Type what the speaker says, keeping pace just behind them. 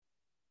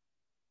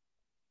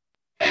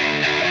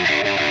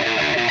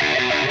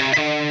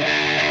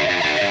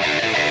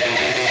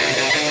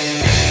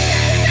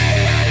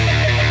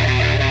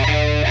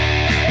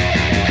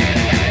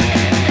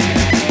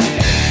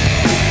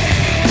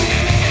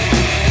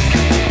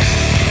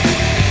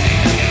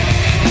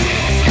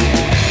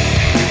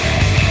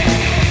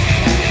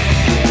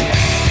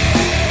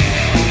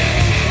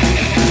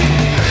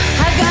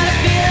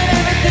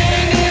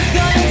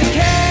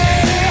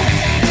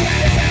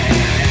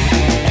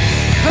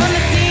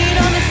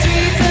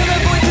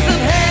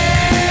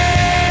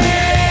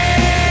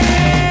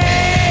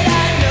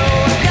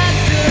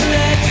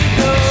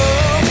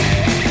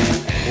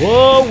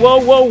Whoa,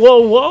 whoa,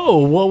 whoa, whoa,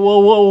 whoa, whoa,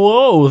 whoa,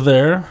 whoa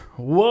there.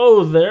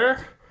 Whoa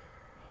there.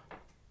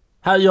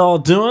 How y'all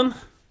doing?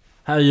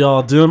 How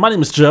y'all doing? My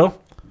name is Joe.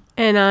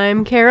 And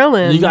I'm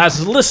Carolyn. You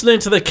guys are listening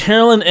to the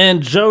Carolyn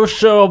and Joe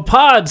Show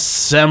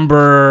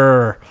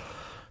Podsember.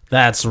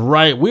 That's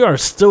right. We are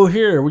still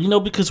here,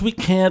 because we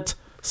can't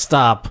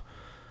stop.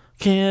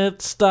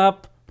 Can't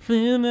stop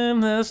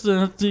feeling that's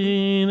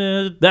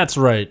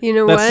right. You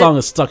know that what? song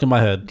is stuck in my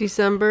head.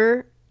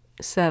 December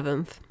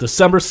 7th.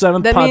 December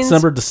 7th,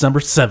 Podsember, December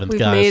 7th, we've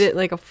guys. We've made it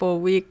like a full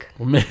week.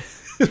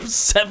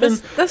 7?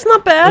 That's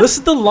not bad. This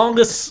is the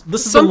longest.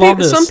 Some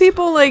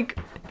people,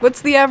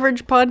 what's the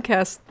average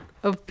podcast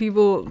of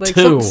people? Like,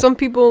 2. Some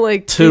people,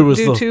 do 2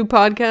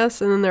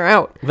 podcasts and then they're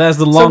out. That's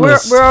the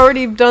longest. So we're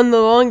already done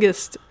the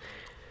longest.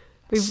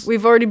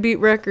 We've already beat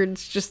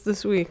records just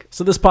this week.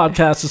 So this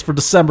podcast is for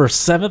December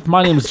 7th.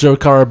 My name is Joe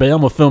Carabay.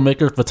 I'm a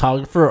filmmaker,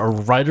 photographer, a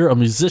writer, a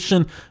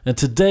musician, and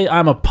today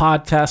I'm a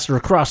podcaster.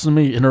 Across from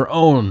me in her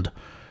own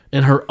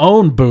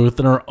booth,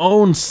 in her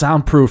own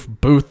soundproof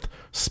booth,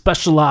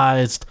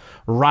 specialized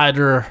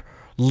writer,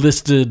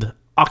 listed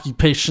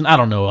occupation. I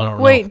don't know.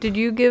 Wait, did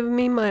you give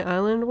me my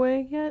Island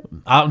Way yet?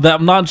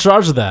 I'm not in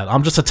charge of that.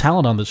 I'm just a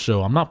talent on this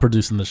show. I'm not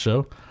producing the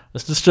show.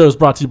 This show is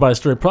brought to you by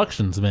Stray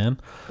Productions, man.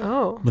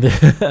 Oh.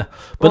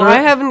 But I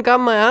haven't got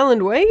my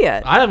Island Way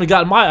yet. I haven't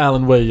gotten my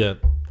Island Way yet.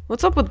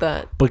 What's up with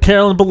that? But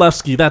Carolyn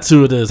Bolevsky, that's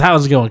who it is.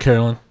 How's it going,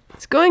 Carolyn?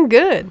 It's going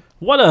good.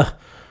 What a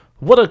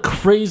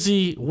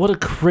crazy. We'll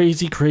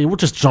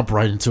just jump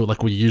right into it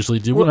like we usually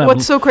do.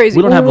 What's so crazy?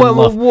 We don't have we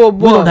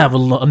don't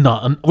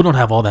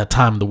have all that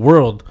time in the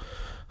world.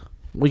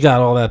 We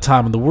got all that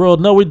time in the world.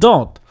 No, we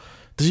don't.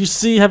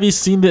 Have you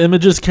seen the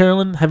images,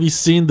 Carolyn? Have you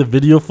seen the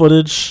video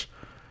footage?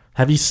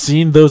 Have you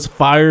seen those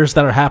fires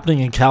that are happening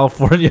in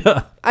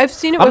California? I've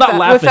seen it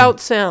without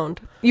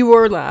sound. You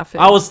were laughing.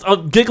 I was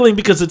giggling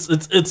because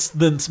it's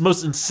the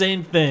most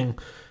insane thing,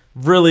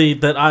 really,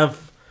 that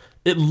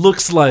It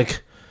looks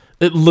like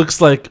a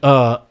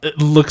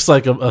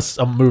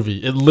movie.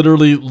 It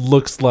literally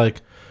looks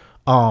like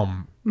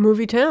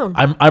Movie Town.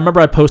 I remember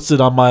I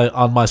posted on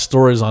my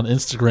stories on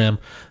Instagram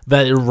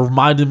that it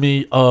reminded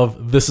me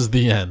of This Is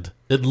the End.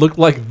 It looked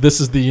like This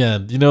Is the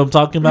End. You know what I'm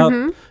talking about?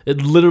 Mm-hmm.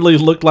 It literally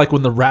looked like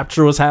when the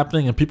rapture was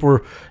happening and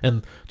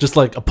just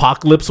like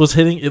apocalypse was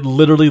hitting, it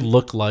literally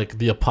looked like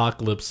the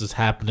apocalypse is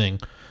happening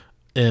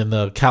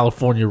in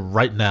California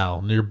right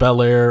now, near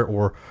Bel Air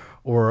or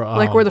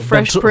like where the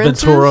Fresh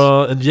Prince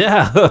Ventura, and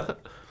yeah.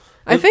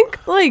 I think,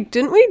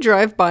 didn't we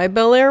drive by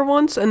Bel Air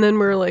once, and then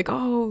we were like,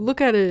 oh,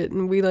 look at it,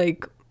 and we,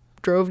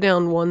 drove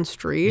down one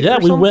street Yeah,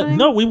 or something?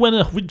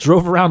 We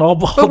drove around all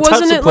types of places.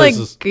 But wasn't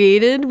it,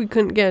 gated? We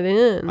couldn't get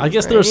in, I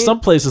guess right? there are some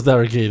places that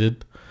are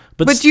gated.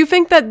 But do you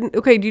think that,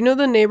 do you know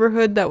the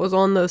neighborhood that was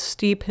on the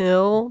steep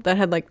hill that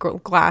had,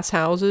 glass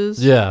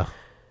houses? Yeah.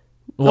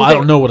 Well, I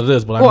don't know what it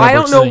is, but I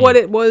don't know what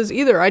it was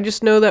either. I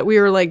just know that we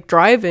were,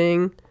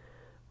 driving.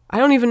 I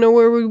don't even know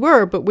where we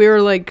were, but we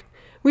were,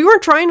 we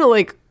weren't trying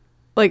to,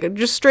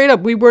 just straight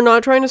up, we were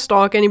not trying to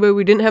stalk anybody.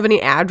 We didn't have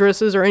any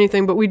addresses or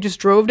anything, but we just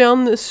drove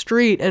down this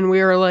street and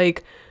we were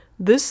like,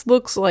 this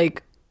looks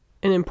like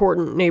an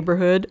important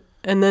neighborhood.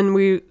 And then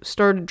we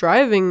started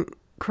driving,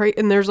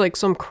 and there's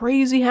some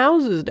crazy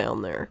houses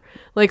down there.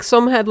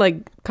 Some had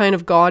kind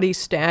of gaudy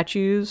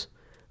statues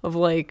of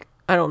I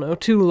don't know,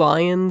 2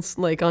 lions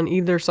on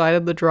either side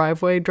of the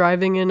driveway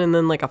driving in, and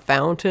then a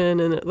fountain,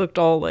 and it looked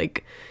all I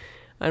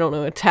don't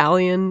know,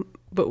 Italian,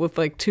 but with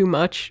too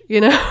much,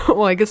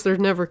 well, I guess there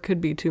never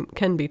can be too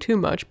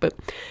much, but,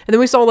 and then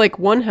we saw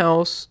one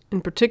house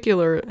in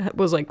particular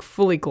was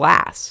fully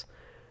glass.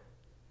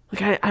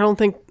 I don't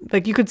think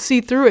you could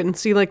see through it and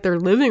see their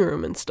living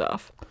room and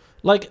stuff.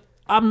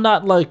 I'm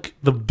not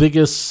the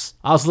biggest.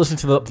 I was listening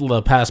to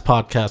the past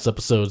podcast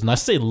episodes, and I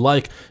say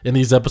in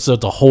these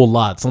episodes a whole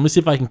lot. So let me see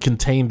if I can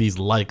contain these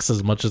likes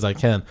as much as I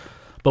can.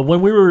 But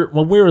when we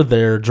were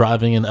there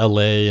driving in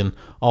LA and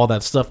all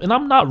that stuff, and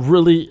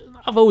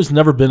I've always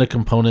never been a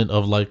component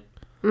of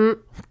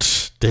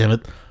damn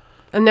it.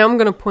 And now I'm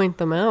going to point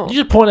them out.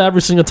 You just point out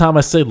every single time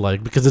I say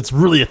because it's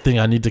really a thing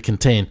I need to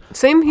contain.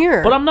 Same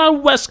here. But I'm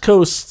not West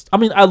Coast. I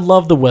mean, I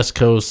love the West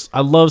Coast. I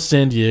love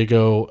San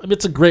Diego. I mean,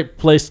 it's a great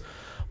place.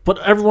 But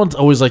everyone's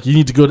always you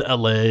need to go to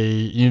LA.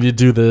 You need to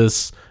do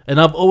this. And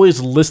I've always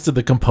listed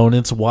the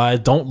components why I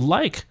don't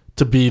like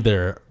to be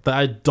there.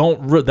 That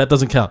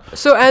doesn't count.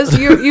 So as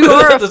you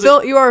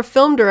are a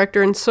film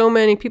director, and so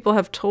many people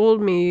have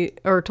told me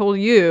or told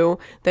you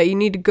that you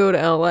need to go to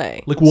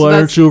LA. Why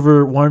aren't you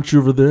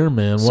over there,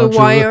 man?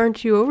 Why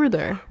aren't you over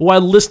there? Well, I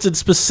listed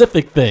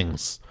specific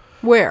things.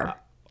 Where?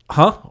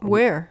 Huh?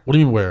 Where? What do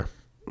you mean where?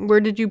 Where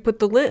did you put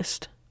the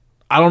list?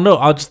 I don't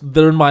know.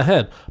 They're in my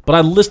head. But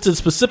I listed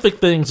specific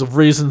things of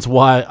reasons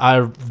why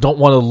I don't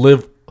want to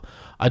live.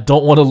 I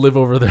don't want to live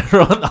over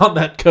there on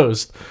that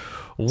coast.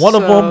 One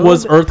of them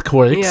was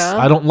earthquakes. Yeah.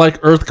 I don't like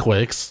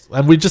earthquakes,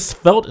 and we just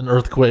felt an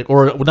earthquake,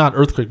 or not an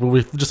earthquake, but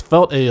we just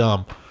felt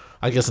an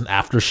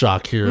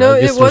aftershock here. No,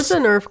 it was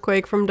an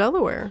earthquake from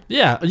Delaware.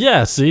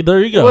 Yeah. See,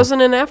 there you go. It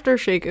wasn't an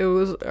aftershock.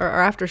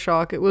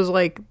 It was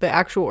the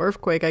actual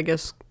earthquake, I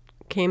guess,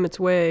 came its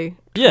way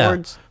Yeah.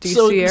 towards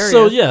DC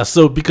area.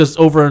 So because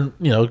over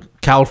in,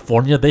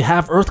 California, they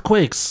have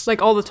earthquakes.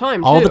 Like all the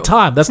time. All too. the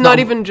time. That's it's not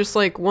even just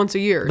like once a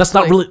year. That's It's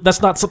not like, really.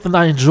 That's not something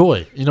I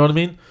enjoy. You know what I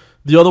mean?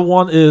 The other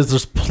one is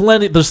there's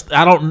plenty.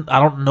 I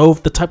don't know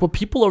if the type of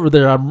people over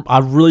there. I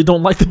really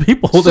don't like the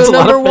people. So There's a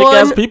lot of fake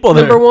ass people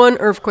there. Number one,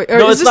 earthquake.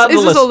 No, is this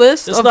a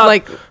list It's of not-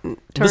 like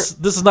This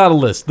is not a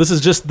list. This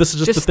is just the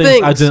Just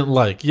things I things. didn't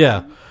like.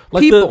 Yeah,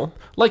 like People. the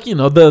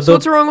So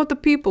what's wrong with the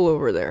people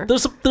over there?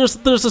 there's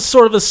a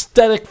sort of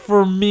aesthetic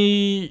for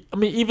me. I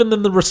mean, even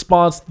in the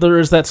response, there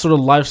is that sort of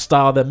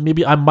lifestyle that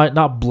maybe I might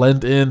not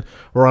blend in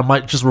or I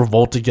might just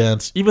revolt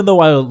against. Even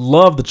though I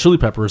love the Chili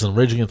Peppers and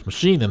Rage Against the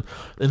Machine and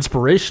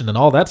Inspiration and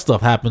all that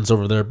stuff happens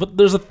over there. But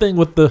there's a thing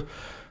with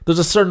there's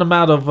a certain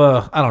amount of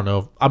I don't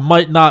know.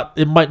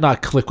 It might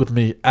not click with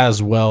me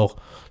as well.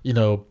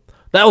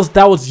 That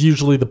was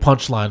usually the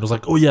punchline. It was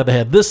like, oh yeah, they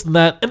had this and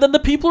that, and then the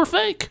people are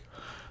fake.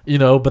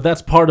 But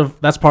that's part of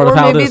how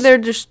it Or maybe is. they're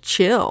just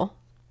chill.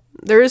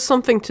 There is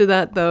something to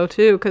that though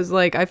too, because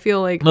like I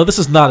feel like No, this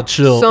is not a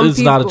chill. Some It's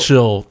not a people-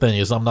 chill thing.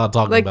 I'm not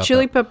talking like about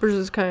Chili that. Peppers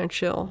is kind of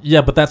chill.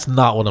 Yeah, but that's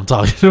not what I'm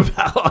talking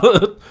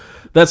about.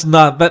 That's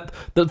not that.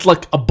 That's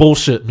like a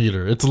bullshit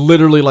meter. It's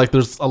literally like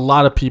there's a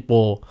lot of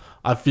people.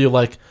 I feel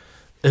like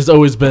has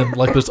always been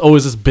like there's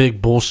always this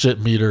big bullshit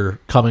meter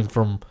coming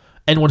from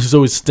anyone who's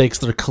always stakes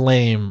their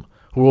claim.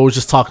 Who always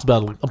just talks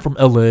about like, I'm from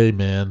LA,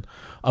 man.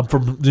 I'm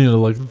from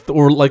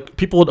or like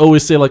people would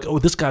always say like, oh,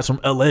 this guy's from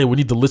LA. We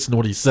need to listen to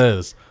what he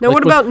says. Now, Like,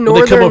 what when- about when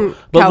they come Northern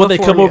But when they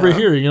come over California?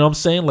 here, you know what I'm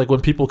saying? Like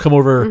when people come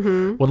over,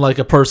 when like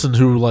a person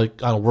who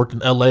like I don't worked in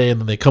LA and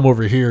then they come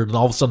over here and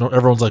all of a sudden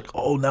everyone's like,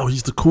 oh, now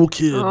he's the cool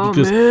kid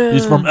because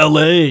he's from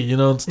LA,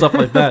 and stuff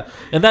like that.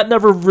 And that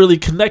never really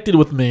connected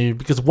with me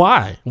because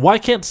why? Why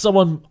can't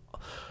someone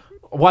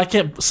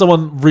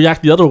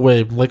react the other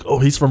way? Like, oh,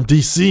 he's from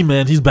DC,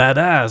 man. He's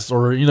badass,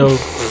 or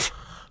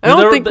I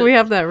don't think we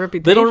have that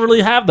reputation. they don't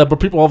really have that, but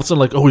people all of a sudden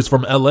like, oh, he's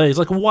from LA. It's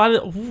like, why?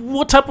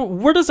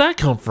 Where does that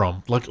come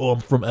from? Like, oh,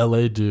 I'm from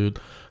LA, dude.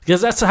 Because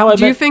that's how I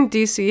Do you met. think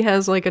DC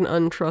has like an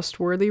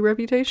untrustworthy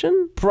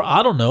reputation?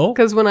 I don't know.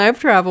 Because when I've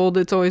traveled,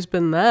 it's always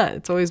been that.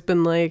 It's always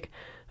been like,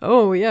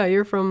 oh yeah,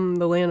 you're from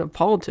the land of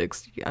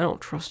politics. I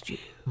don't trust you.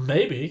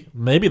 Maybe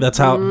that's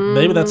how.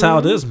 Maybe that's how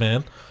it is,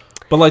 man.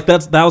 But like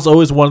that was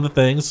always one of the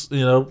things,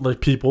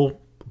 like people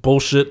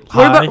bullshit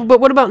high.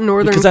 What about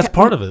northern? Because that's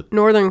part of it.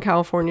 Northern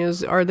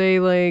Californians, are they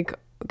like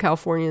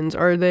Californians?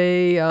 Are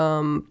they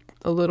a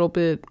little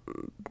bit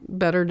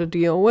better to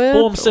deal with?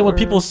 Well, I'm saying when or-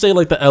 people say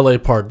like the LA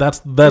part, that's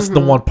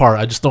the one part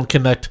I just don't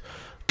connect.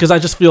 Because I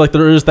just feel like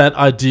there is that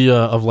idea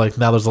of like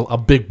now there's a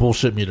big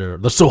bullshit meter.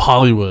 There's so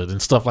Hollywood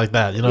and stuff like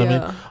that. You know what I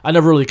Yeah. mean? I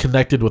never really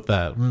connected with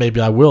that. Maybe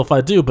I will if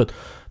I do, but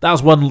that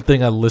was one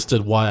thing I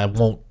listed why I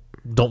don't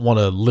want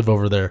to live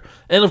over there.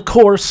 And of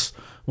course,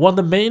 one of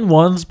the main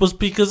ones was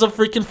because of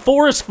freaking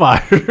forest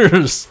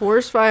fires.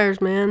 Forest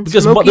fires, man.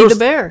 Because Smokey the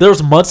Bear. there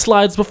was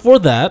mudslides before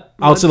that.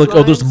 I would say like,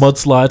 oh, there's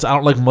Mudslides? mudslides. I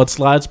don't like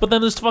mudslides, but then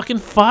there's fucking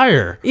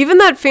fire. Even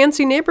that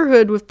fancy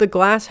neighborhood with the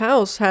glass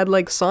house had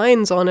like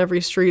signs on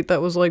every street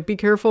that was like, "Be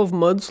careful of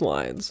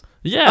mudslides."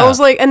 Yeah, I was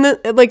like, and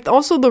like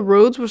also the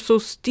roads were so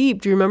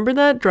steep. Do you remember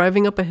that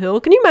driving up a hill?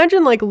 Can you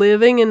imagine like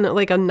living in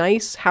like a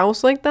nice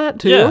house like that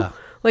too? Yeah.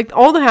 Like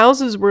all the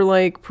houses were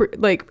like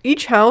like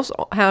each house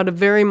had a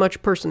very much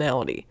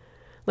personality.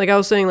 Like I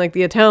was saying, like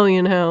the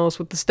Italian house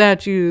with the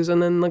statues,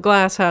 and then the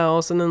glass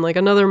house, and then like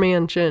another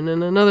mansion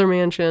and another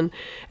mansion,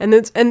 but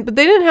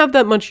they didn't have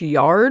that much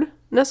yard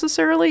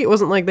necessarily. It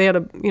wasn't like they had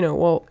a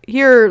well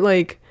here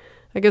like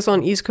I guess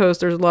on East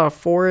Coast there's a lot of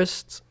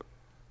forests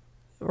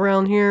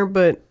around here,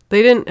 but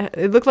they didn't.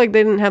 It looked like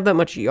they didn't have that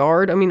much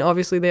yard. I mean,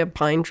 obviously they have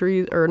pine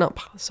trees, or not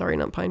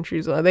pine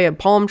trees. They had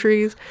palm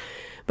trees,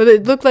 but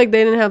it looked like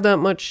they didn't have that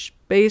much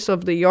space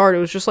of the yard. It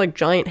was just like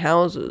giant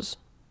houses,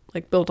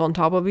 like built on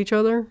top of each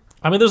other.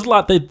 I mean, there's a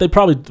lot. They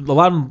probably a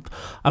lot of them.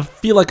 I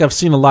feel like I've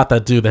seen a lot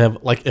that do. They have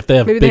like if they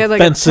have Maybe big they had like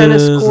fences a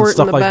tennis and court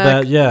stuff in the like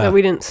back that. Yeah, that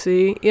we didn't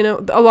see.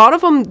 A lot of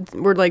them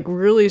were like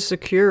really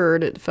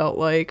secured. It felt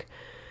like.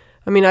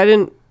 I mean, I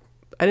didn't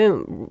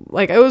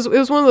like. It was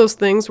one of those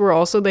things where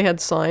also they had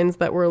signs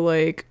that were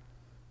like.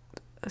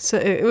 So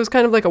it was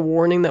kind of like a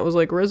warning that was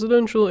like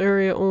residential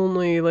area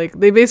only. Like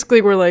they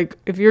basically were like,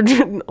 if you're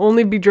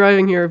only be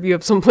driving here if you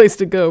have someplace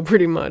to go,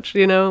 pretty much,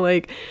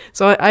 like.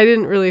 So I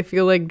didn't really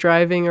feel like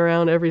driving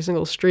around every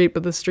single street,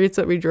 but the streets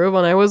that we drove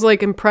on, I was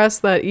like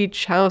impressed that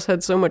each house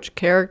had so much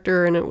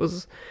character, and it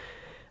was.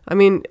 I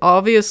mean,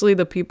 obviously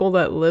the people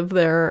that live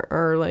there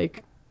are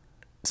like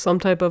some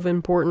type of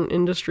important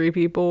industry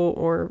people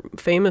or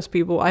famous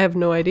people. I have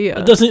no idea.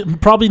 it doesn't.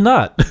 Probably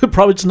not.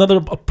 Probably just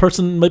another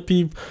person might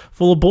be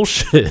full of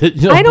bullshit.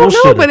 I don't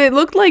know, bullshitter. but it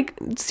looked like,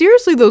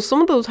 seriously though, some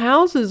of those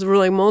houses were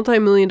like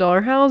multi-million-dollar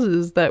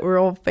houses that were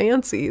all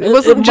fancy. It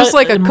wasn't just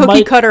like a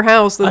cookie cutter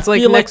house that's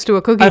like next to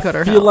a cookie cutter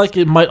house. I feel like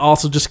it might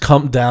also just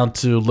come down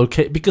to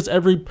locate, because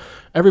every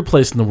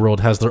place in the world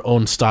has their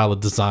own style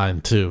of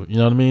design too. You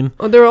know what I mean?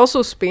 Oh, there are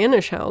also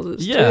Spanish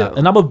houses too.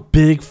 And I'm a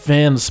big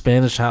fan of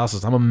Spanish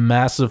houses. I'm a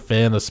massive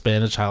fan of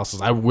Spanish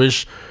houses. I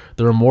wish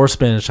there were more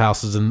Spanish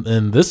houses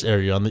in this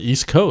area on the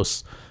East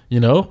Coast.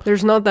 You know,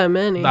 There's not that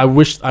many. I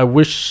wish.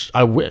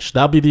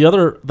 That'll be the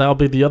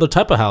other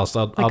type of house.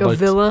 I'd a like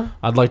villa.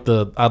 I'd like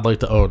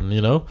to own.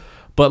 You know,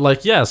 but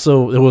like yeah,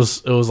 so it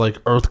was like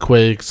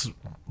earthquakes,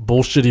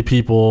 bullshitty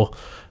people,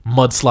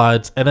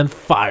 mudslides, and then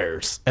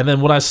fires. And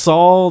then when I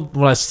saw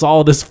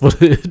this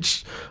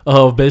footage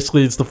of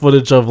basically it's the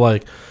footage of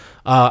like.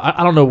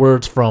 I don't know where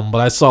it's from,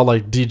 but I saw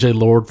like DJ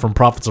Lord from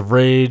Prophets of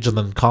Rage and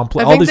then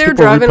Complex. I think they're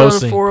driving on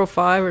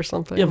 405 or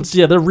something.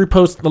 Yeah, they're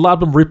reposting. A lot of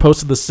them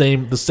reposted the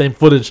same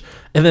footage,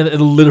 and then it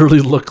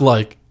literally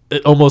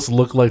almost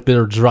looked like they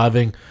were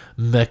driving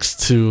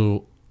next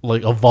to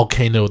like a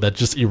volcano that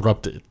just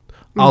erupted.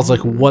 I was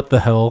like, what the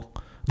hell?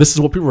 This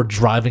is what people were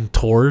driving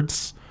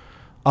towards.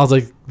 I was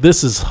like,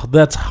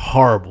 that's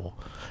horrible.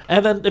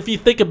 And then if you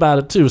think about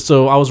it too,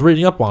 so I was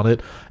reading up on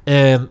it,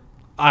 and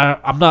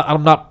I'm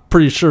not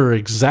pretty sure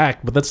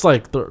exact, but that's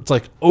like it's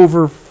like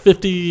over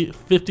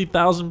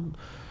 50,000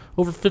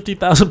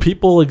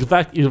 people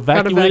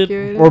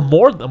evacuated or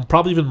more than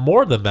probably even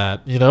more than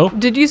that, you know.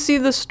 Did you see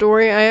the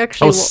story? I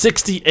actually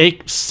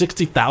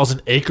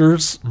 60,000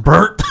 acres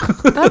burnt.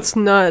 That's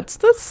nuts.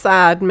 That's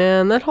sad,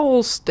 man. That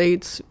whole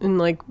state's in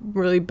like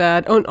really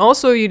bad. Oh, and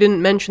also you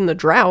didn't mention the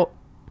drought.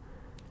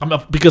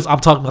 Because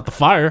I'm talking about the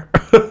fire.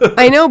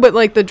 I know, but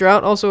like the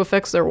drought also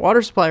affects their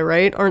water supply,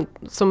 right?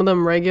 Aren't some of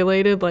them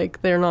regulated?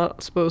 Like they're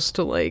not supposed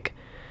to like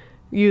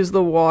use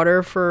the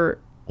water for.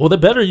 Well, they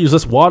better use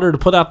this water to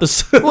put out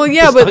this. Well,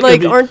 yeah, but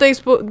like, aren't they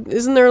supposed?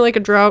 Isn't there like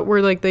a drought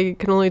where like they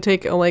can only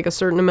take like a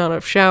certain amount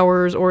of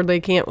showers, or they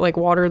can't like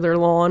water their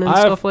lawn and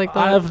stuff like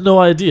that? I have no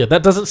idea.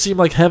 That doesn't seem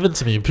like heaven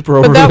to me. People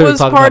are but over that there was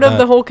talking part about of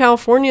that. the whole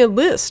California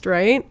list,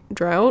 right?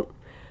 Drought.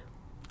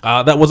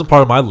 That wasn't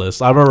part of my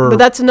list. I remember. But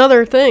that's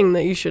another thing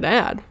that you should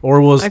add. Or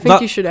was I think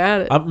you should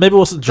add it. Maybe it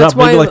wasn't drought.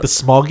 Maybe like the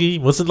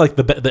smoggy. Wasn't like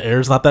the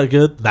air's not that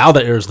good. Now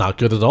the air's not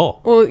good at all.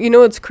 Well, you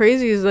know what's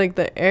crazy is like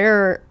the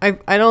air.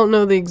 I don't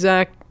know the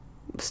exact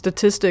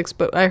statistics,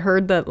 but I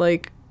heard that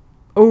like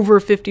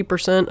over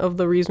 50% of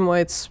the reason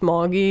why it's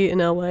smoggy in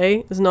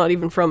LA is not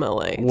even from LA.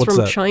 It's What's from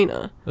that?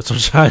 China. It's from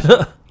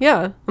China.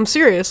 Yeah, I'm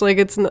serious. Like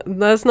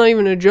that's not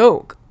even a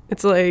joke.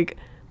 It's like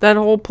that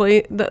whole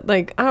place. That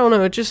like I don't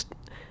know. It just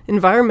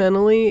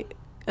environmentally,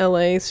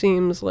 LA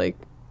seems like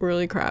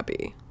really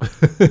crappy.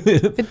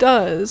 It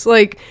does.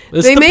 Like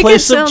it's they the make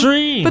place it of sound,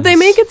 dreams. but they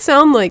make it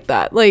sound like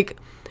that. Like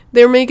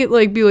they make it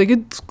like be like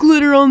it's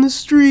glitter on the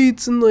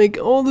streets and like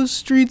all the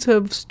streets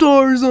have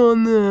stars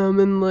on them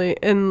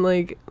and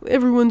like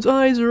everyone's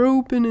eyes are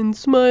open and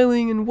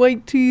smiling and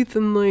white teeth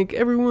and like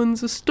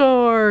everyone's a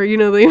star. You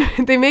know,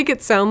 they make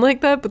it sound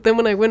like that, but then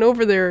when I went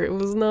over there, it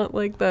was not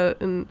like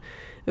that, and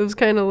it was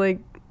kind of like.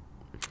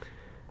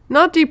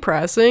 Not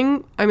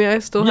depressing. I mean, I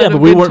still had a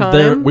good time.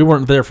 There. We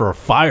weren't there for a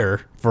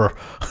fire.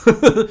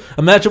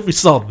 Imagine if we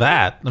saw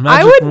that.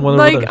 Imagine I would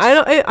like.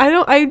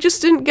 I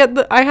just didn't get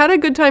the. I had a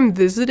good time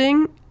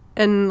visiting,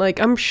 and like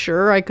I'm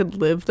sure I could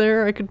live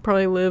there. I could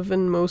probably live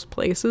in most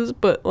places,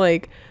 but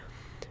like,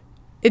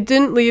 it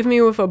didn't leave me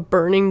with a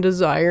burning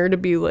desire to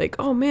be like,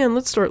 oh man,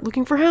 let's start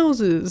looking for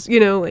houses. You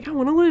know, like I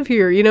want to live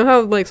here. You know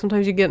how like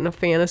sometimes you get in a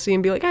fantasy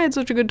and be like, I had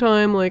such a good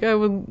time. Like I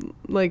would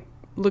like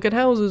look at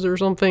houses or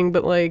something,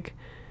 but like.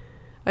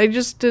 I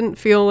just didn't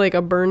feel like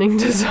a burning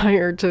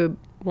desire to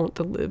want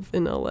to live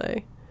in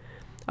LA.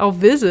 I'll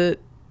visit.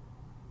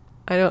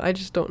 I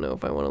just don't know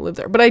if I want to live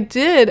there. But I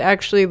did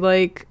actually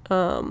like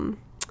the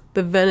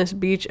Venice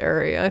Beach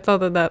area. I thought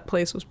that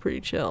place was pretty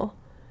chill.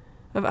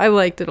 I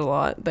liked it a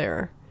lot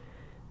there.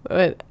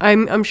 But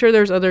I'm sure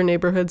there's other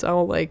neighborhoods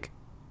I'll like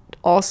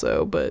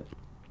also, but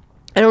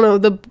I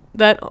don't know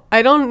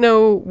I don't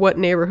know what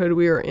neighborhood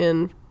we were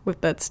in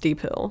with that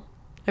steep hill.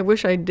 I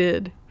wish I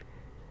did.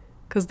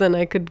 Because then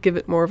I could give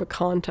it more of a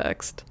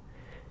context.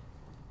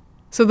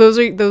 So those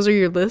are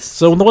your lists.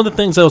 So one of the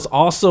things that was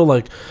also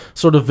like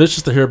sort of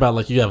vicious to hear about,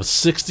 like you have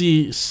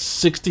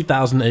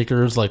 60,000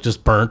 acres like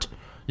just burnt.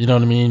 You know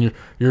what I mean?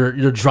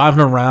 You're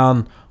driving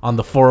around on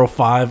the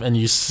 405 and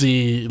you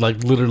see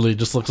like literally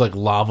just looks like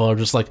lava or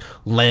just like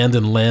land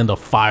of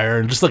fire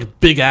and just like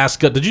big ass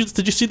gut. Did you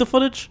see the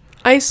footage?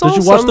 I saw.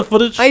 Did you watch the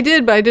footage? I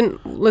did, but I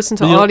didn't listen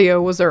to audio.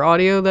 Was there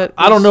audio that?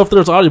 I don't know if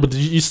there's audio, but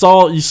you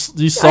saw the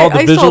visual of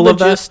that. I saw the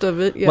gist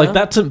of it. Yeah. Like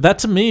that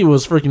to me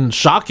was freaking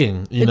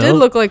shocking. It did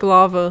look like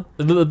lava.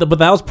 But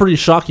that was pretty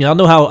shocking. I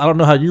don't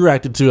know how you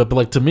reacted to it, but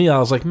like to me, I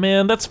was like,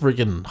 man, that's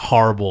freaking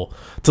horrible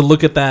to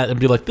look at that and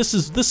be like, this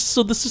is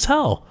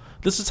hell.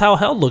 This is how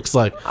hell looks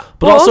like.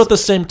 But also at the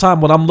same time,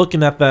 when I'm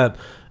looking at that,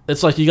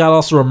 it's like you gotta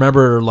also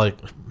remember like.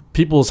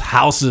 People's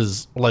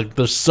houses, like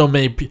there's so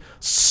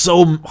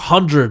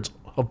hundreds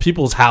of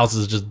people's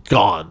houses just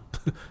gone.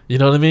 You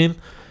know what I mean?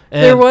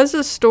 And there was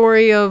a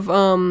story of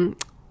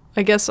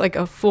I guess like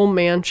a full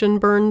mansion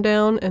burned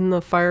down and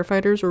the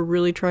firefighters were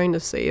really trying to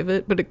save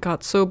it, but it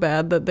got so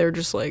bad that they're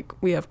just like,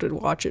 we have to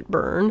watch it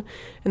burn.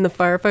 And the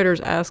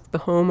firefighters asked the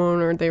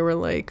homeowner, they were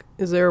like,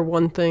 is there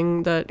one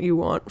thing that you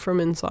want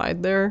from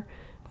inside there?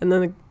 And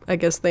then I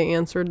guess they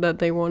answered that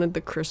they wanted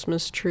the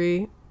Christmas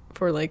tree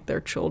for like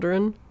their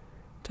children.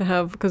 to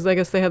have, because I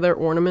guess they had their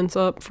ornaments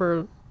up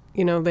for,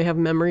 they have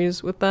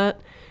memories with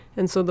that.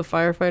 And so the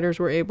firefighters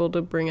were able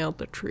to bring out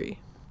the tree.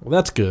 Well,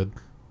 that's good.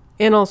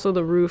 And also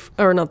the roof,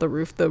 or not the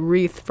roof, the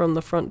wreath from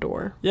the front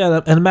door.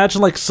 Yeah, and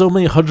imagine like so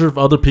many hundred of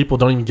other people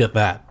don't even get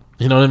that.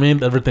 You know what I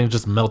mean? Everything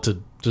just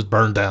melted, just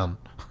burned down.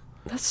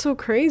 That's so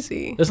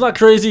crazy. It's not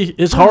crazy.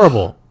 It's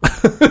horrible.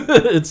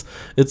 it's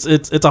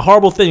a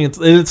horrible thing.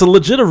 It's a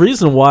legitimate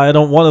reason why I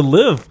don't want to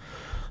live.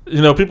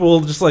 People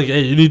will just like,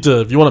 hey,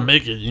 if you want to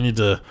make it, you need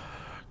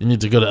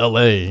to go to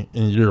LA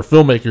and you're a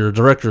filmmaker or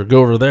director,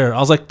 go over there. I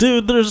was like,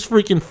 dude, there's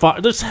freaking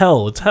fire. There's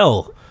hell. It's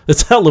hell.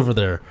 It's hell over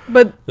there.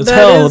 But it's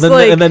hell. Is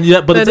where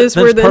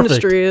the perfect.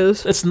 industry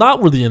is. It's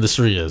not where the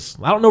industry is.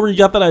 I don't know where you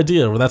got that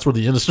idea. Where that's where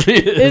the industry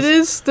is. It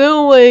is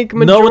still like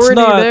majority no, it's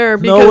not. there.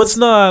 No, it's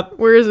not.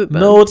 Where is it then?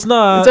 No, it's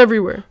not. It's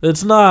everywhere.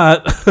 It's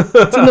not.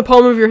 It's in the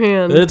palm of your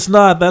hand. It's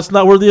not. That's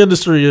not where the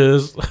industry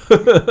is.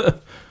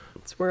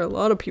 It's where a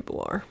lot of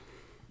people are.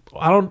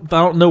 I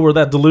don't know where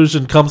that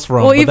delusion comes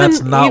from, but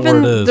that's not where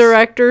it is.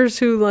 Directors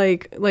who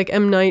like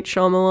M. Night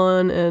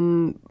Shyamalan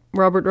and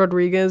Robert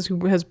Rodriguez,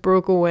 who has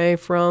broke away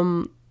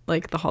from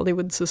like the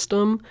Hollywood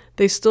system,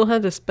 they still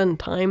had to spend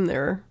time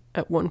there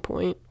at one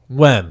point.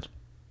 When?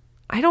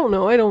 I don't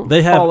know. I don't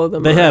follow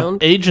them They around.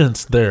 have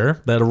agents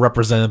there that are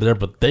represented there,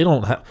 but they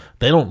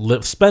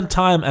don't spend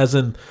time as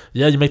in,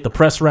 yeah, you make the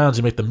press rounds,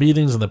 you make the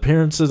meetings and the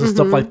appearances and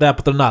stuff like that,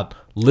 but they're not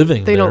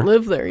living there. They don't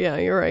live there. Yeah,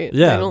 you're right.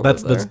 Yeah,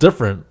 that's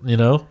different, I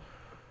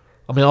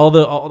mean,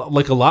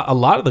 like a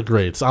lot of the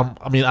greats. I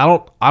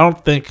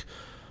don't think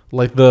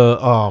like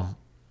the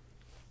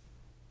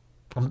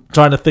I'm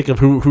trying to think of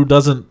who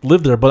doesn't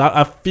live there, but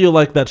I feel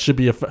like that should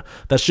be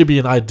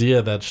an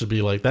idea that should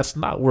be like, that's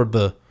not where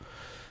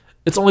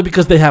it's only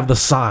because they have the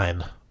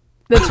sign.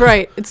 That's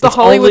right. It's the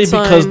Hollywood sign.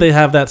 Only because they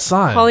have that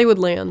sign. Hollywood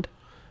land.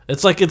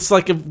 It's like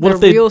what if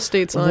they real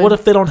estate sign. What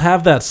if they don't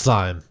have that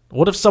sign?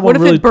 What if someone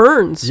What if it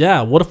burns?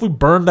 Yeah, what if we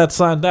burn that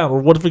sign down? Or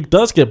what if it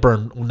does get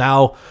burned?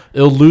 Now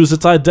it'll lose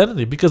its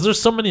identity because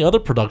there's so many other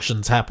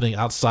productions happening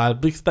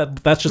outside. Because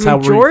that's just how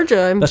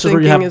Georgia, I'm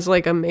thinking, is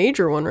like a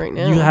major one right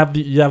now. You have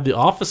the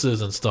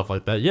offices and stuff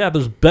like that. Yeah,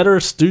 there's better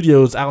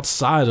studios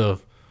outside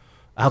of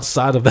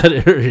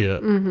that area.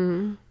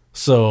 Mm-hmm.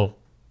 So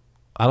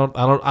I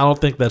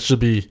don't think that should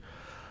be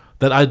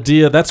that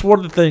idea. That's one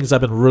of the things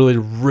I've been really,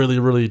 really,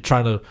 really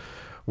trying to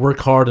work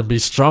hard and be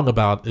strong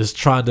about, is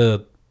trying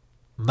to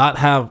not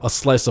have a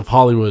slice of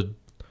Hollywood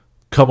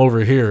come over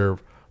here,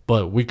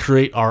 but we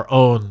create our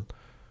own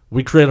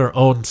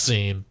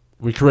scene.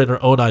 We create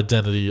our own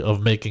identity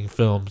of making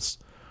films.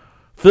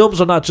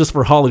 Films are not just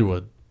for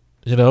Hollywood,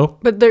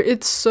 But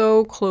it's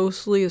so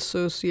closely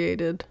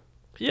associated.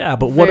 Yeah,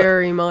 but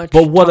very much.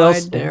 But what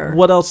else? There.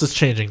 What else is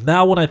changing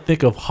now? When I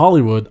think of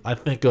Hollywood, I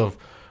think of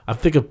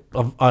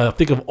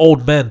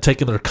old men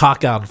taking their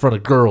cock out in front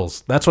of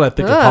girls. That's what I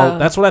think of.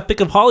 That's what I think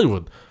of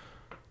Hollywood.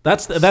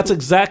 That's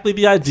exactly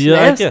the idea.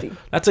 I get.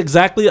 That's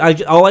exactly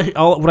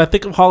when I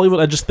think of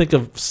Hollywood, I just think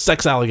of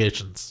sex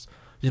allegations.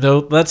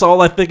 That's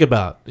all I think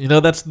about.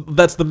 That's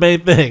the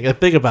main thing I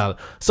think about.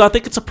 So I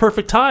think it's a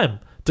perfect time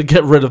to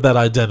get rid of that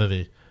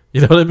identity.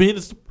 You know what I mean?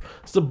 It's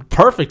the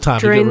perfect time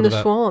to get rid of that. Drain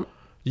the swamp.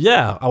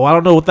 Yeah. Oh, I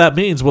don't know what that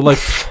means, but like,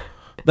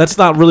 that's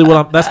not really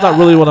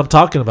what I'm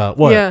talking about.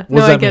 What? Yeah.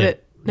 What does I that get mean?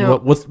 it. No.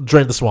 What's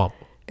drain the swamp?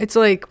 It's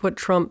like what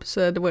Trump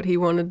said, what he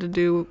wanted to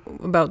do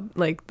about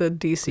like the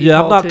DC.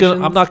 Yeah,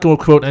 I'm not gonna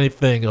quote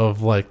anything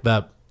of like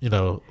that.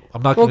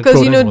 I'm not. Well,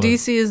 because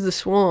DC is the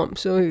swamp,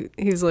 so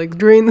he's like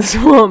drain the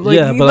swamp,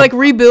 like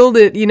rebuild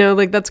it.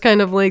 Like that's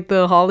kind of like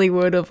the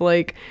Hollywood of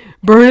like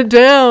burn it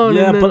down.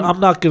 Yeah, but I'm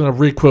not gonna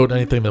requote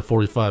anything that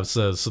 45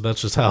 says. So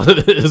that's just how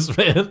it is,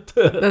 man.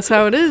 That's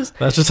how it is.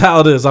 That's just how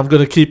it is. I'm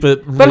gonna keep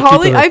it. But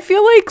I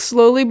feel like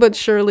slowly but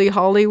surely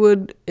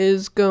Hollywood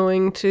is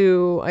going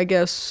to, I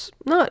guess,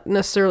 not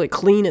necessarily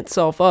clean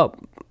itself up,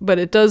 but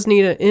it does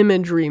need an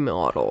image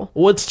remodel.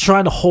 Well, it's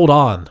trying to hold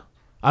on.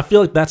 I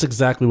feel like that's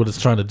exactly what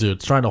it's trying to do.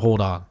 It's trying to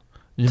hold on.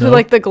 To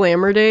like the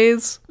glamour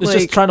days? It's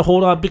just trying to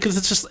hold on because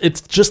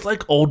it's just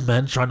like old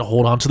men trying to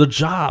hold on to their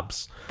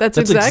jobs. That's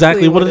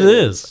exactly what it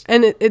is.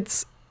 And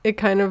it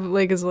kind of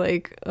like is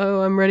like, oh,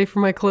 I'm ready for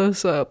my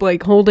close up.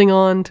 Like holding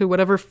on to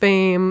whatever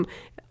fame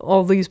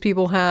all these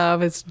people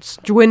have. It's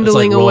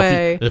dwindling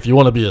away. If you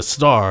want to be a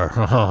star,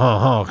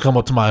 come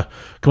up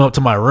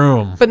to my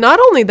room. But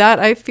not only that,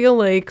 I feel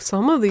like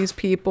some of these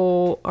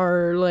people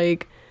are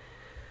like,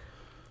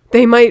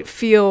 they might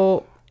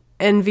feel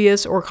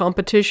envious or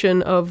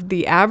competition of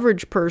the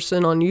average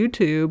person on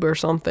YouTube or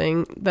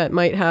something that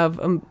might have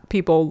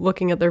people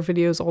looking at their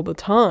videos all the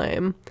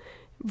time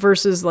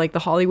versus like the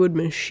Hollywood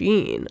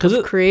machine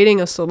of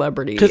creating a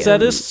celebrity. Because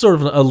that is sort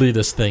of an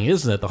elitist thing,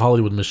 isn't it? The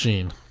Hollywood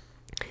machine.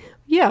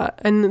 Yeah,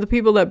 and the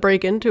people that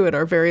break into it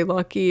are very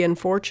lucky and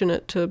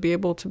fortunate to be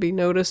able to be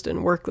noticed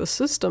and work the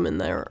system in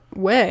their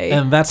way.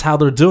 And that's how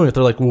they're doing it.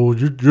 They're like, well,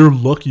 you're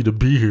lucky to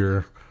be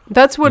here.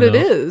 That's what it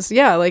is.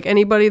 Yeah, like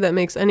anybody that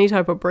makes any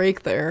type of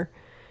break there,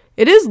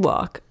 it is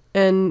luck.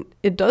 And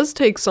it does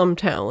take some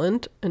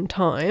talent and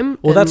time.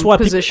 Well, and that's why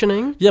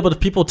positioning. Yeah, but if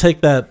people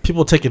take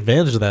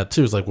advantage of that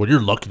too. It's like, well,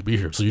 you're lucky to be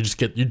here, so you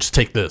just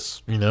take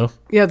this, you know?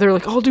 Yeah, they're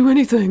like, I'll do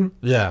anything.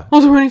 Yeah,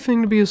 I'll do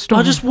anything to be a star.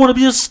 I just want to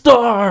be a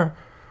star.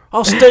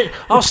 I'll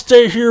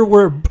stay here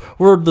where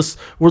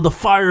the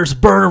fires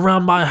burn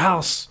around my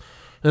house,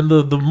 and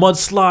the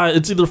mudslide.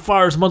 It's either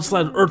fires,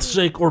 mudslide,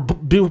 earthshake, or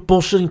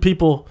bullshitting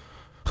people.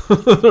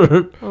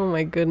 Oh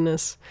my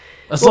goodness.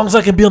 As long as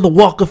I can be on the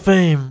Walk of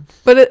Fame.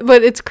 But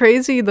it's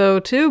crazy though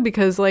too,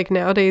 because like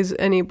nowadays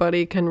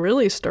anybody can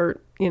really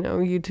start,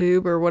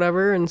 YouTube or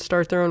whatever and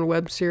start their own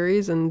web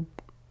series, and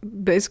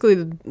basically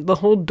the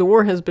whole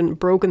door has been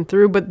broken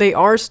through, but they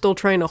are still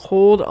trying to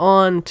hold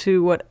on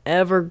to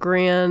whatever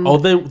grand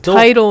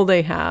title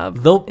they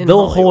have.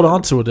 They'll hold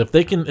on to it if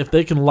they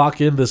can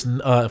lock in this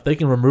if they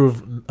can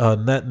remove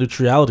net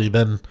neutrality,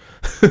 then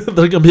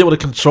they're gonna be able to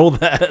control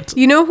that.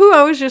 You know who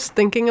I was just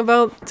thinking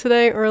about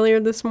today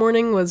earlier this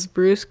morning was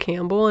Bruce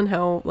Campbell, and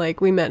how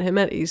like we met him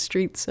at East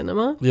Street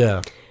Cinema.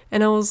 Yeah.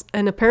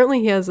 And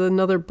apparently he has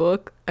another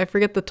book. I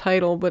forget the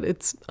title, but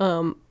it's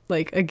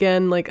I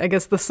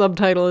guess the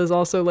subtitle is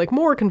also like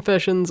More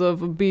Confessions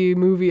of a B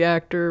movie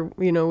actor,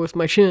 with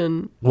my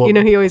chin. Well,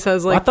 he always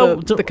has like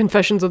the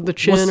Confessions of the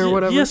Chin or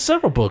whatever. He has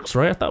several books,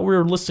 right? I thought we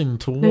were listening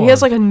to one. He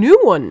has like a new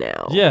one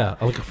now. Yeah,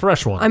 like a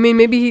fresh one. I mean,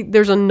 maybe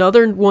there's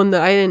another one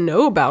that I didn't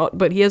know about,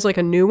 but he has like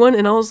a new one,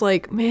 and I was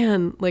like,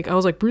 man,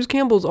 Bruce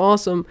Campbell's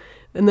awesome.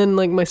 And then,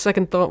 like, my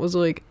second thought was,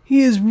 like,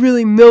 he is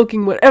really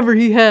milking whatever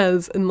he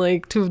has, and,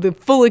 like, to the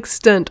full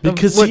extent of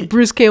what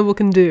Bruce Campbell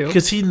can do.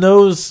 Because he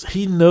knows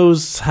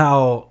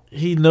how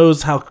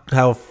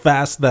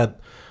fast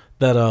that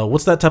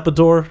what's that type of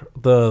door?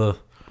 The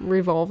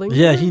revolving.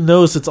 Yeah, he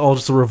knows it's all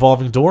just a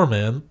revolving door,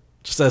 man.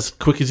 Just as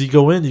quick as you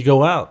go in, you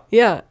go out.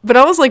 Yeah, but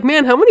I was like,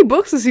 man, how many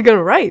books is he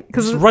gonna write?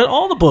 Because write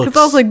all the books. Because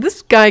I was like,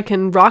 this guy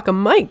can rock a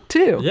mic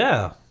too.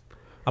 Yeah.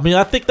 I mean,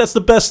 I think that's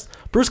the best.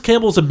 Bruce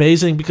Campbell's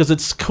amazing because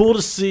it's cool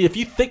to see. If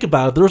you think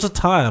about it, there was a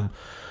time,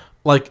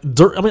 I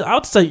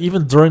would say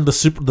even during the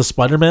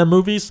Spider-Man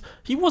movies,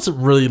 he wasn't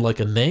really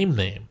like a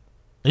name.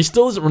 He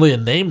still isn't really a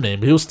name.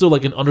 He was still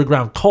like an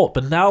underground cult.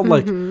 But now,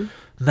 like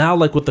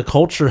with the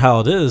culture how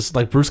it is,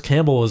 like Bruce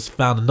Campbell has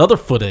found another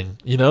footing.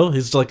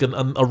 He's like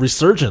a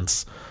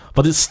resurgence.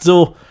 But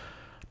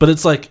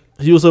it's like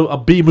he was a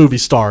B movie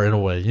star in a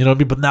way. You know what I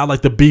mean? But now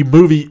like the B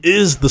movie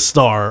is the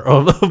star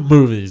of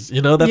movies.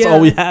 That's all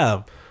we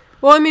have.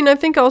 Well, I mean, I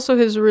think also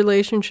his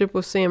relationship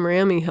with Sam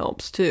Raimi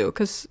helps too,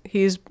 because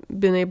he's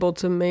been able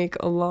to make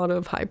a lot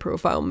of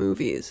high-profile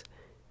movies,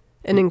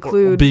 and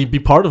include be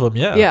part of them,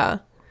 yeah,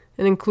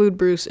 and include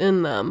Bruce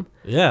in them.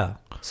 Yeah.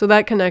 So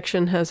that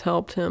connection has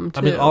helped him too.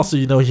 I mean, also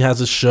he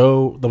has a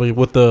show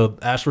with the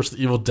Ash vs.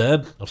 the Evil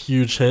Dead, a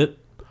huge hit.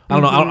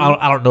 I don't know.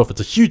 I don't know if it's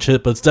a huge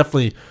hit, but it's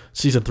definitely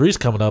season 3's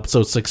coming up,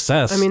 so it's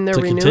success. I mean, they're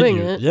renewing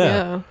it.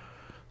 Yeah.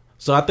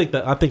 So I think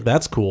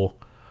that's cool.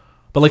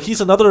 But like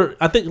he's another.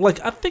 I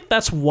think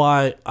that's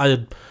why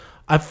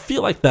I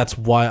feel like that's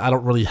why I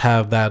don't really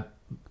have that.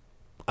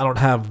 I don't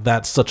have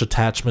that such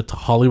attachment to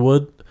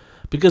Hollywood,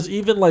 because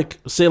even like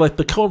say like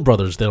the Coen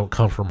brothers, they don't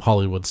come from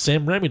Hollywood.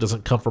 Sam Raimi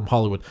doesn't come from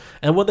Hollywood,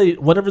 and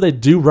whenever they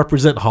do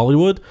represent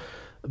Hollywood,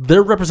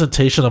 their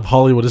representation of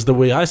Hollywood is the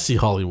way I see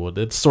Hollywood.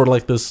 It's sort of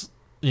like this,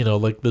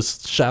 like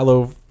this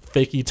shallow,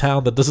 fakey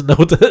town that doesn't know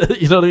what to,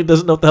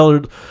 doesn't know what the hell,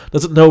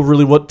 doesn't know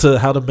really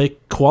how to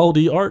make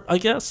quality art, I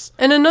guess.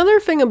 And another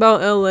thing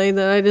about LA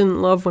that I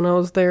didn't love when I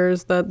was there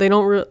is that they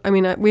don't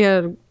we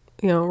had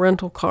a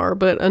rental car,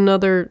 but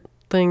another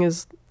thing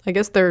is I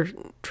guess their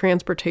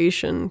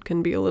transportation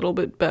can be a little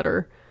bit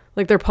better.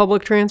 Like their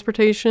public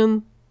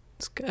transportation,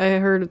 I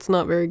heard it's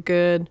not very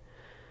good.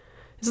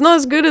 It's not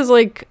as good as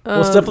like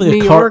it's definitely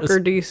New York or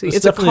DC.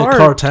 It's definitely a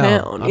car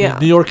town. Yeah.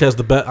 New York has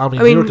the best.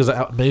 New York is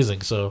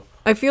amazing. So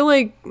I feel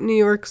like New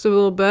York's a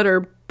little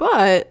better,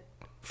 but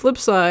flip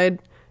side,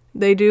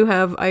 they do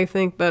have, I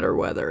think, better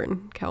weather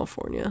in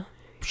California.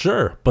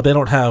 Sure, but they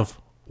don't have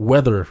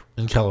weather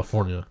in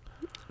California.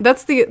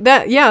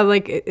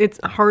 It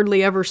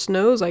hardly ever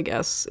snows, I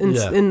guess,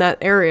 in that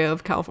area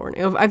of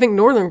California. I think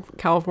Northern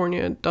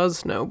California does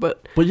snow,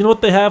 but you know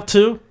what they have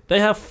too? They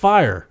have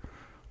fire.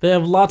 They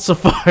have lots of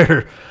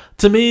fire.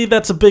 To me,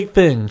 that's a big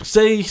thing.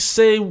 Say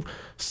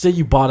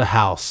you bought a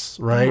house,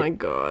 right? Oh my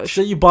gosh.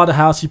 Say you bought a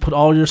house, you put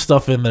all your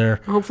stuff in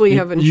there. Hopefully you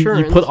have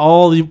insurance. You put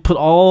all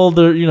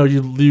the,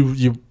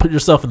 you put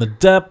yourself in the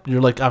debt. You're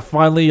like, I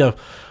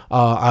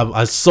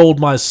sold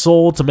my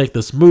soul to make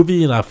this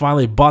movie, and I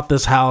finally bought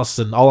this house,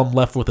 and all I'm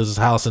left with is this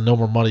house and no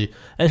more money.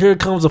 And here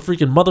comes a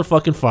freaking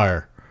motherfucking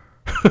fire.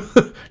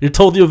 You're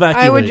told to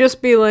evacuate. I would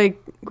just be like,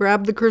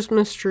 grab the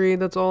Christmas tree.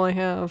 That's all I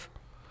have.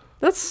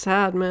 That's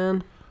sad,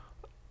 man.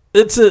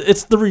 It's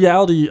the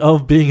reality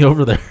of being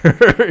over there,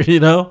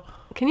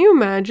 Can you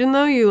imagine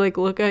though? You like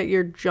look at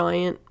your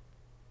giant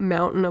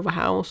mountain of a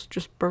house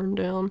just burned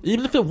down.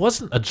 Even if it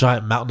wasn't a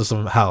giant mountain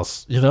of a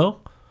house,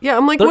 Yeah,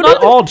 I'm like, they're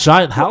not all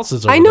giant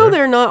houses. I know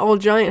they're not all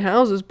giant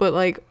houses, but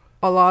like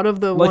a lot of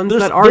the ones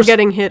that are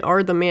getting hit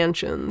are the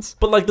mansions.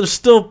 But like, there's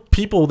still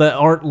people that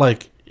aren't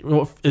like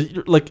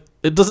like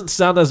it doesn't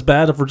sound as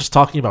bad if we're just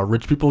talking about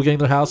rich people getting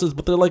their houses,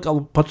 but they're like a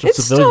bunch of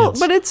civilians.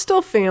 But it's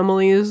still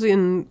families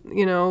and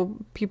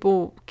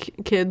people,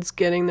 kids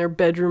getting their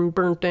bedroom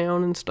burnt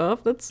down and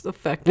stuff. That's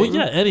affecting. Well,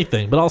 yeah,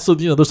 anything, but also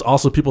there's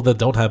also people that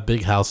don't have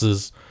big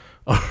houses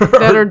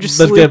that are just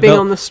sleeping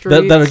on the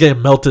streets that are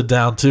getting melted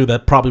down too.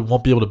 That probably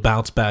won't be able to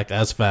bounce back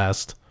as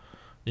fast.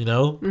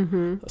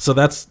 Mm-hmm. So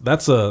that's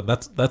a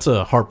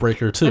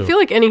heartbreaker too. I feel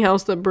like any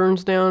house that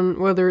burns down,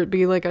 whether it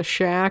be like a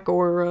shack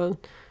or a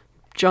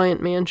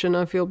giant mansion,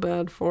 I feel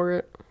bad for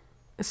it.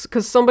 It's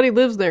because somebody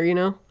lives there,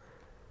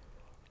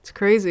 It's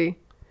crazy.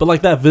 But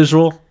like that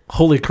visual,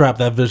 holy crap,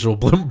 that visual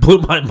blew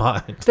my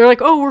mind. They're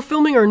like, oh, we're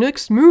filming our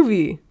next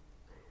movie.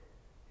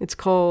 It's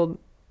called,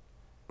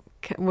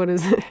 what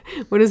is it?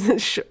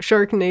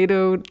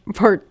 Sharknado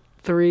Part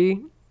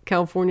 3.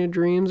 California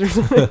Dreams or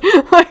something.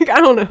 Like, I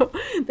don't know.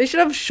 They should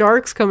have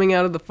sharks coming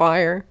out of the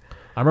fire.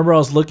 I remember I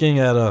was looking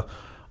at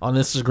on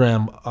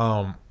Instagram,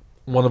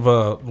 one of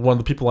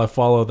the people I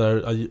follow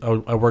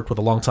that I worked with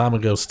a long time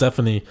ago,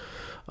 Stephanie.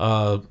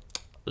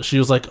 She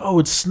was like, "Oh,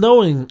 it's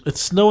snowing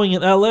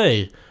in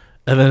LA,"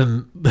 and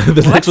then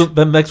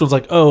the next one's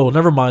like, "Oh,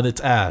 never mind,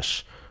 it's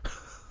ash."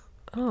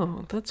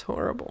 Oh, that's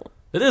horrible.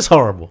 It is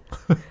horrible.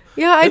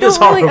 Yeah, I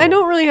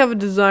don't really have a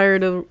desire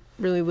to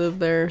really live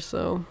there,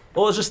 so.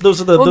 Well, it's just those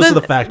are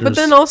the factors. But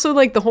then also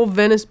like the whole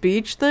Venice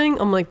Beach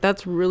thing, I'm like,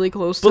 that's really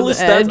close to the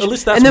edge. At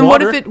least that's and then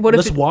water. What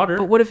if water?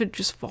 But what if it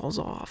just falls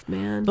off,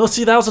 man? No,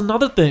 see, that was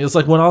another thing. It's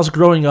like when I was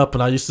growing up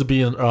and I used to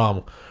be in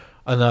what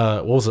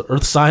was it,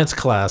 Earth Science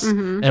class,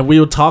 and we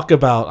would talk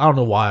about, I don't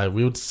know why,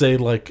 we would say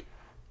like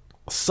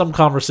some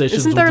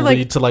conversations would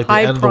lead to like the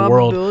end of the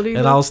world,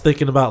 and I was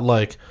thinking about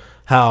like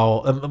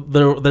how, and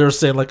they were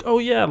saying like, oh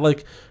yeah,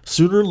 like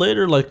sooner or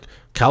later, like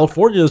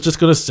California is just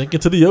going to sink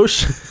into the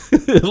ocean.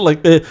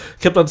 Like they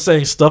kept on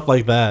saying stuff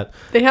like that.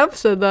 They have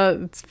said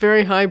that it's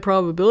very high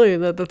probability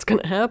that that's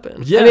going to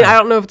happen. Yeah. I mean, I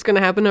don't know if it's going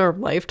to happen in our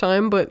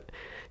lifetime, but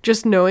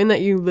just knowing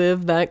that you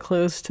live that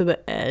close to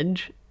the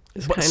edge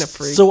is kind of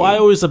freaky. So I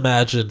always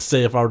imagine,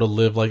 say if I were to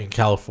live like in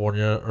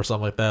California or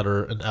something like that,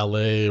 or in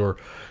LA or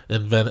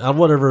in Venice,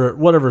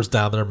 whatever's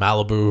down there,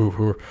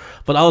 Malibu,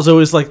 but I was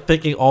always like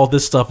thinking all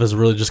this stuff is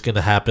really just going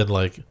to happen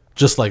like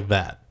just like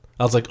that.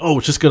 I was like, oh,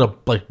 it's just gonna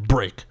like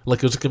break.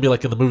 Like it's gonna be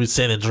like in the movie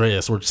San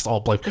Andreas, where it's just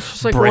all like it's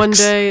just like breaks. One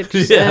day it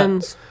just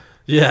ends.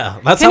 Yeah,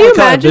 that's how I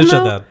kind of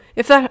envisioned that.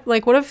 If that,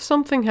 like, what if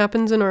something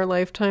happens in our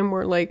lifetime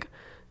where, like,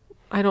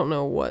 I don't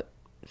know what,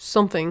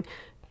 something,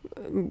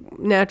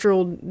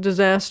 natural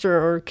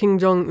disaster or Kim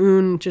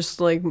Jong-un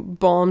just like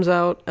bombs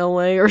out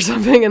LA or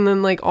something, and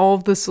then like all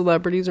of the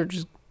celebrities are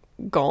just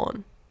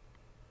gone.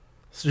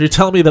 So you're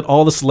telling me that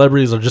all the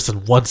celebrities are just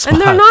in one spot?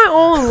 And they're not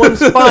all in one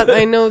spot.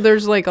 I know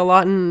there's like a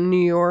lot in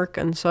New York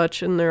and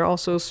such, and they're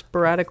also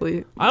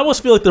sporadically. I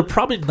almost feel like they're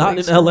probably not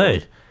in LA.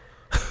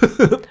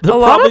 A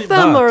lot of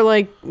them are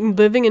like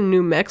living in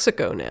New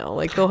Mexico now.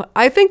 Like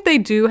I think they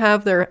do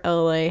have their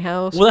LA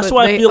house. Well, that's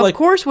why I feel like, of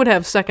course, would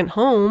have second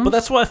homes. But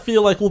that's why I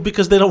feel like, well,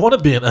 because they don't want to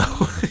be in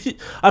LA.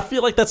 I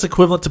feel like that's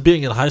equivalent to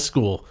being in high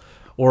school.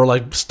 Or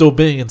like still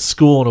being in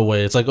school in a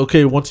way. It's like,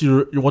 okay, once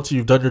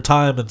you've done your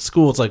time in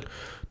school, it's like,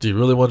 do you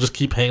really want to just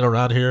keep hanging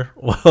around here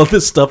while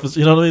this stuff is,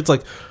 you know what I mean? It's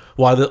like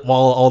while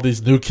all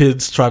these new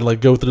kids try to like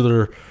go through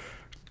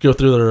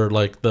their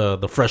like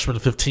the freshman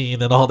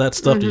 15 and all that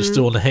stuff. Do you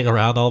still want to hang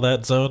around all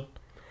that zone?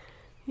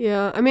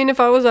 Yeah, I mean, if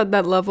I was at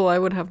that level, I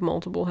would have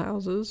multiple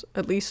houses,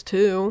 at least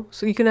 2,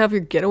 so you can have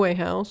your getaway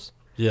house.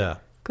 Yeah,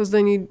 because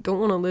then you don't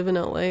want to live in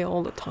LA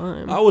all the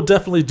time. I would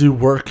definitely do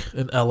work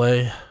in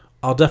LA.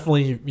 I'll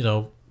definitely,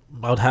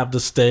 I would have to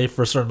stay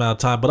for a certain amount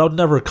of time, but I would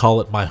never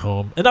call it my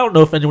home. And I don't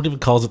know if anyone even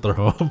calls it their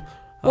home.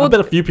 Well, I bet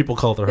a few people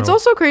call it their home. It's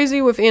also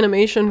crazy with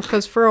animation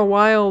because for a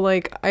while,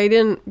 like, I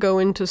didn't go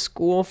into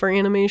school for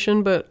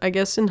animation, but I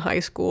guess in high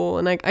school,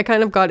 and I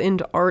kind of got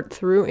into art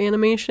through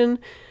animation.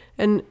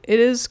 And it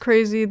is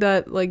crazy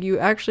that, like, you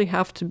actually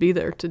have to be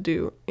there to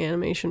do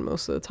animation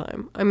most of the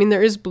time. I mean,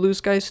 there is Blue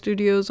Sky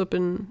Studios up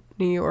in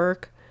New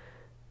York.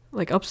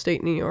 Like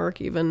upstate New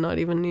York, even, not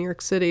even New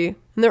York City.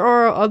 And there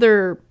are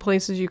other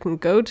places you can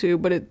go to,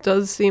 but it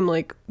does seem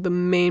like the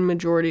main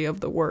majority of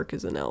the work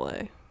is in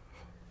LA.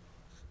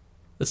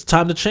 It's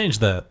time to change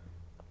that.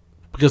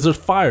 Because there's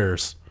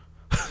fires.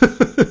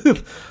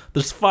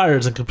 There's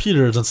fires and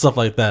computers and stuff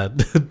like that.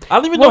 I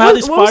don't even know how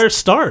these fires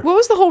start. What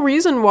was the whole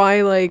reason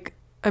why, like,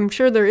 I'm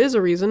sure there is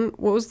a reason.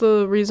 What was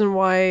the reason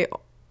why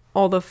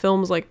all the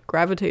films, like,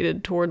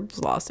 gravitated towards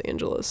Los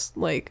Angeles?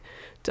 Like,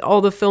 all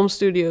the film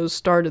studios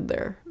started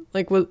there.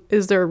 Like,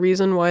 is there a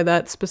reason why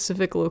that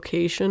specific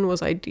location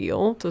was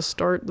ideal to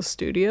start the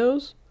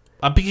studios?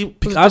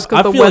 Because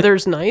the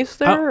weather's nice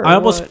there? I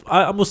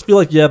almost feel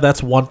like, yeah,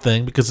 that's one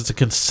thing, because it's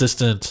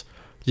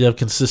you have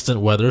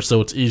consistent weather,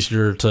 so it's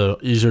easier to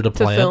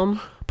plan.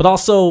 Film. But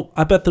also,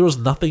 I bet there was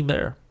nothing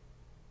there.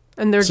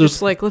 And they're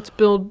just like, let's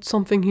build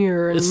something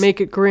here and make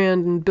it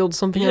grand and build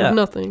something out of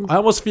nothing. I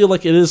almost feel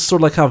like it is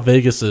sort of like how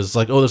Vegas is.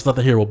 Like, oh, there's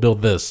nothing here, we'll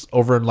build this.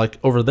 Over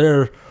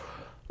there,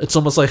 it's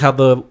almost like how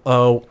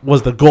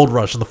was the gold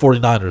rush in the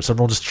 49ers.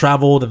 Everyone just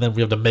traveled, and then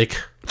we have to make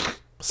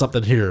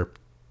something here.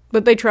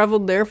 But they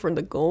traveled there for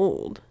the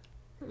gold.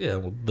 Yeah,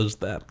 well, there's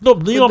that. No,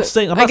 you know what I'm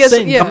saying? I guess,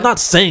 yeah. I'm not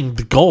saying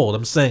the gold.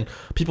 I'm saying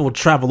people would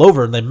travel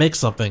over and they make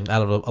something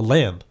out of a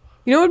land.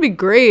 You know what would be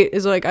great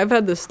is, like, I've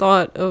had this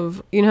thought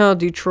of, you know how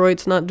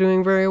Detroit's not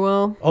doing very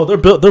well? Oh,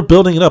 they're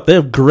building it up. They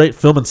have great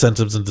film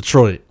incentives in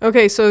Detroit.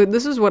 Okay, so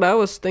this is what I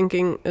was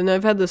thinking, and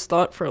I've had this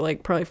thought for,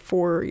 like, probably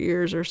 4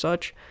 years or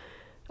such.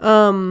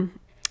 So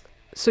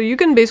you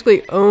can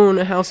basically own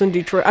a house in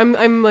Detroit.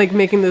 I'm like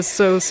making this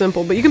so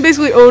simple, but you can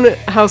basically own a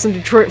house in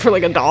Detroit for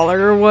like $1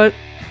 or what.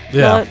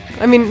 Yeah.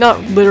 I mean, not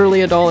literally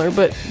 $1,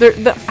 but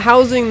the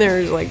housing there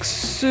is like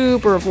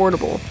super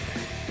affordable.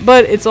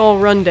 But it's all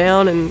run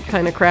down and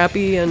kind of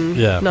crappy and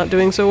not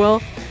doing so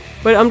well.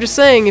 But I'm just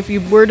saying, if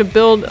you were to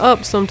build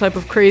up some type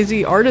of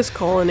crazy artist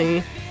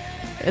colony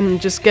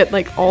and just get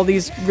like all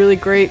these really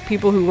great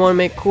people who want to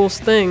make cool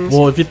things.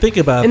 Well, if you think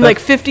about it, in like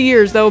 50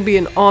 years, that would be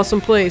an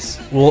awesome place.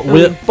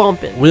 Well,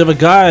 bumping. We have a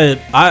guy.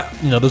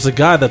 There's a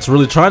guy that's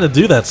really trying to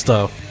do that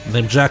stuff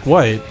named Jack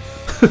White.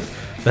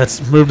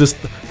 Has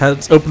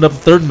opened up the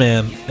Third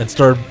Man and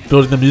started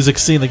building the music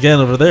scene again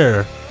over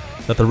there.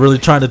 That they're really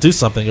trying to do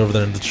something over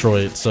there in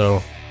Detroit.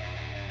 So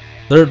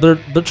they're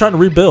trying to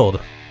rebuild,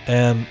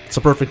 and it's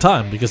a perfect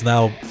time because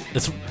now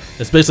it's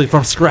basically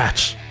from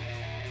scratch.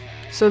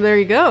 So there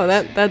you go.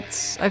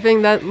 I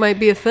think that might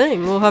be a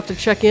thing. We'll have to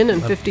check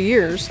in 50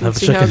 years and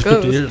see how it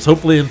goes. 50 years.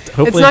 Hopefully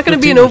it's not going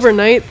to be an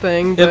overnight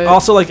thing. But and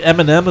also, like,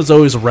 Eminem is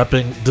always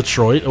repping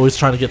Detroit, always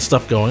trying to get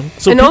stuff going.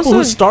 So and people also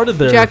who started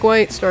there, Jack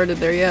White started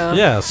there, yeah.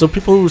 Yeah. So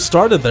people who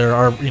started there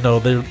are,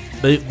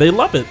 they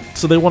love it.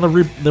 So they want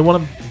to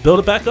build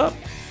it back up,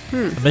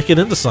 and make it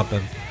into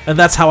something. And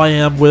that's how I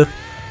am with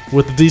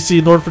DC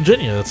and Northern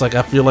Virginia. It's like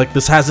I feel like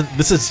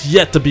this is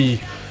yet to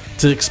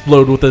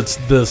explode with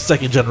the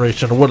second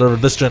generation or whatever,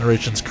 this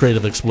generation's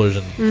creative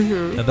explosion.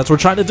 And that's what we're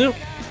trying to do.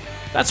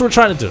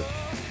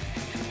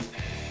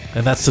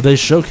 And that's today's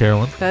show,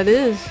 Carolyn. That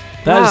is.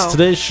 That is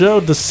today's show,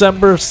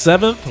 December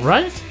 7th,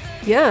 right?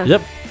 Yeah.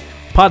 Yep.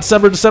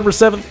 December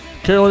 7th,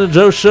 Carolyn and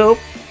Joe show.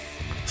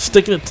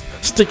 Stick it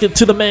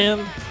to the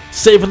man,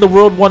 saving the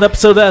world one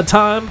episode at a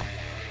time.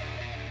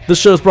 This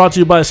show is brought to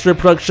you by Stray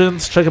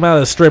Productions. Check them out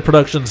at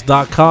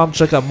strayproductions.com.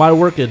 Check out my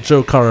work at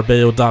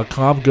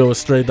joecarabeo.com.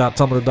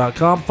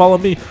 goastray.tumblr.com. Follow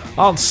me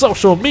on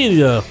social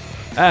media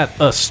at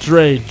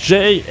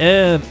astrayj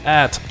and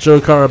at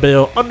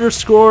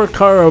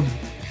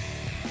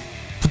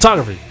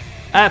joecarabeo_photography.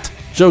 At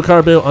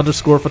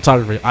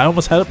joecarabeo_photography. I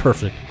almost had it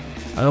perfect.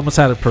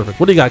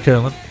 What do you got,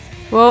 Carolyn?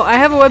 Well, I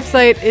have a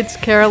website. It's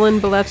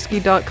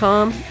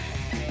carolynbalevsky.com.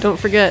 Don't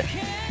forget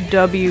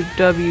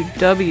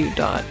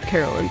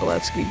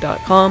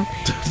www.carolynbalevsky.com.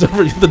 Don't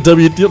forget the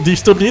W. Do you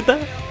still need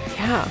that?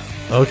 Yeah.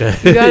 Okay.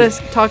 You gotta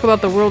talk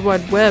about the World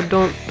Wide Web.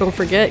 Don't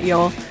forget,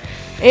 y'all.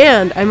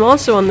 And I'm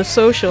also on the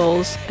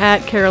socials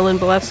at Carolyn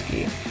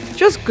Balevsky.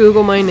 Just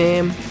Google my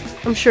name.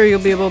 I'm sure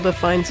you'll be able to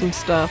find some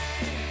stuff.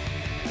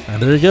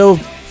 And there you go,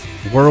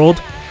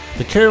 world.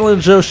 The Carolyn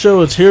and Joe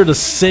Show is here to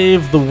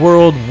save the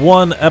world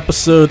one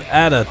episode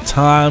at a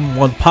time,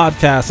 one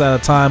podcast at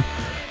a time.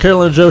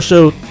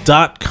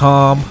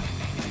 CarolynandJoeShow.com,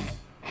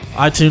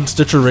 iTunes,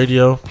 Stitcher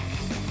Radio.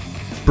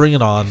 Bring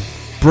it on.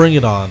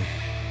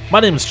 My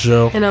name is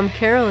Joe. And I'm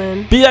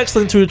Carolyn. Be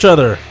excellent to each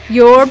other.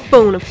 You're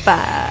bona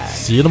fide.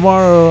 See you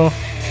tomorrow.